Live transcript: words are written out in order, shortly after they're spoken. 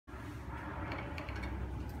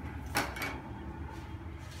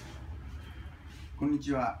こんに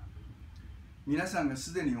ちは。皆さんが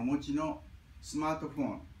すでにお持ちのスマートフォ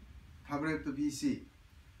ン、タブレット PC、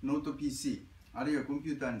ノート PC、あるいはコン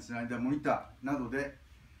ピューターにつないだモニターなどで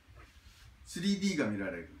 3D が見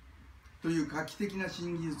られるという画期的な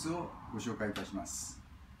新技術をご紹介いたします。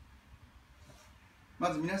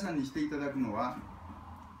まず皆さんにしていただくのは、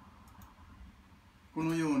こ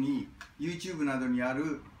のように YouTube などにあ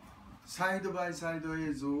るサイドバイサイド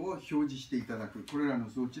映像を表示していただく、これらの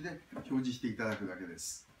装置で表示していただくだけで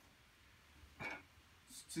す。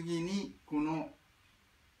次にこの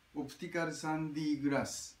オプティカル 3D グラ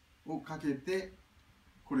スをかけて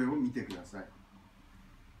これを見てください。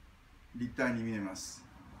立体に見えます。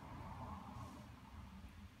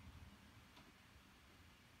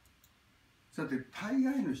さて、大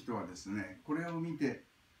概の人はですね、これを見て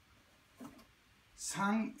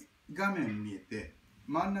3画面見えて、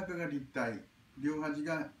真ん中が立体、両端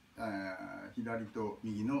が左と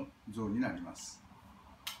右の像になります。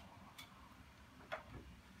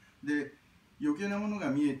で、余計なものが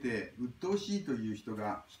見えて鬱陶しいという人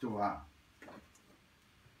は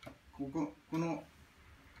この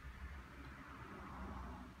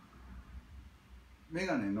メ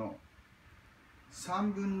ガネの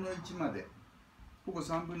3分の1まで、ほぼ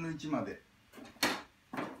3分の1まで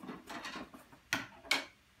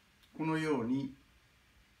このように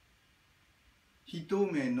非透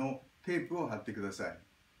明のテープを貼ってください。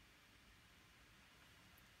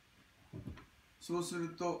そうする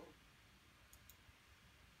と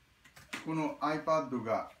この iPad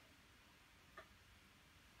が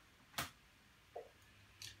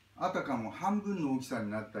あたかも半分の大きさ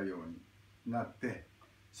になったようになって、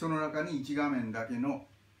その中に1画面だけの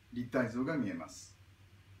立体像が見えます。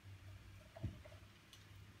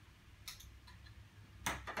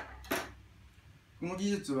この技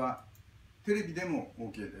術はテレビでも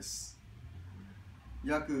OK です。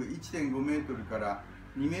約 1.5 メートルから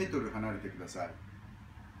2メートル離れてください。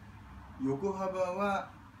横幅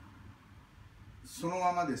はその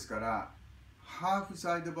ままですから、ハーフ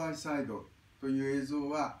サイドバイサイドという映像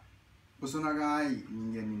は細長い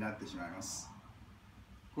人間になってしまいます。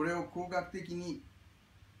これを工学的に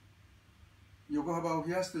横幅を増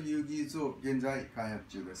やすという技術を現在開発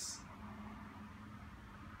中です。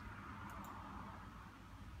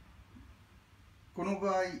この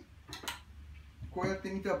場合、こうやっ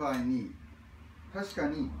て見た場合に、確か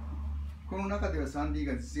にこの中では 3D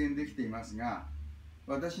が実現できていますが、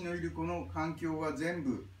私のいるこの環境は全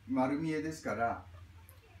部丸見えですから、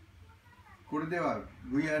これでは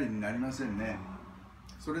VR になりませんね。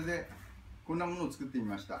それでこんなものを作ってみ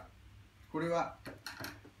ました。これは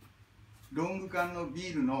ロング缶の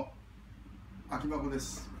ビールの空き箱で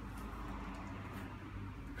す。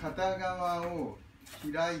片側を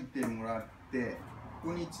開いてもらって、こ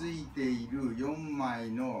こについている4枚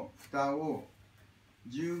の蓋を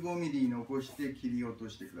15ミリ残して切り落と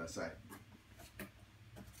してください。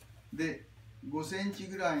で、5センチ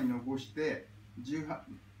ぐらい残して、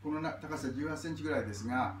この高さ18センチぐらいです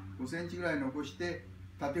が、5センチぐらい残して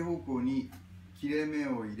縦方向に切れ目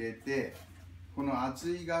を入れて、この厚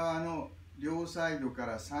い側の両サイドか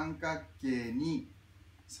ら三角形に、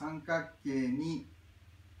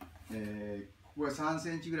ここが3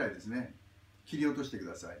センチぐらいですね、切り落としてく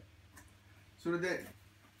ださい。それで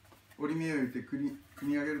折り目を入れて組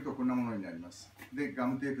み上げるとこんなものになります。で、ガ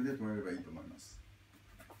ムテープで留めればいいと思います。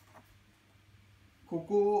こ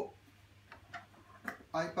こを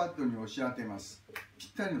iPad に押し当てます。ぴ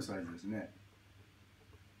ったりのサイズですね。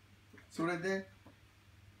それで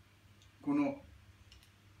この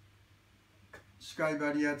視界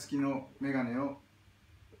バリア付きのメガネを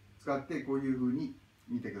使ってこういうふうに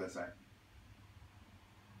見てください。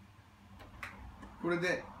これ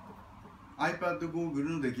で iPad ゴーグル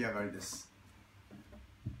の出来上がりです。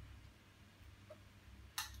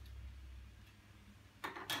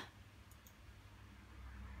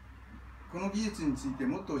この技術について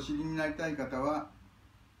もっとお知りになりたい方は、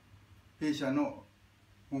弊社の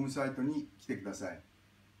ホームサイトに来てください。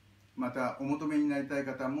また、お求めになりたい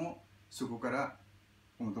方もそこから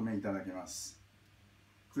お求めいただけます。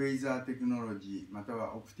クエイザーテクノロジーまた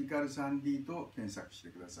はオプティカル 3D と検索して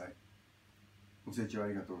ください。ご清聴あ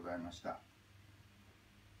りがとうございました。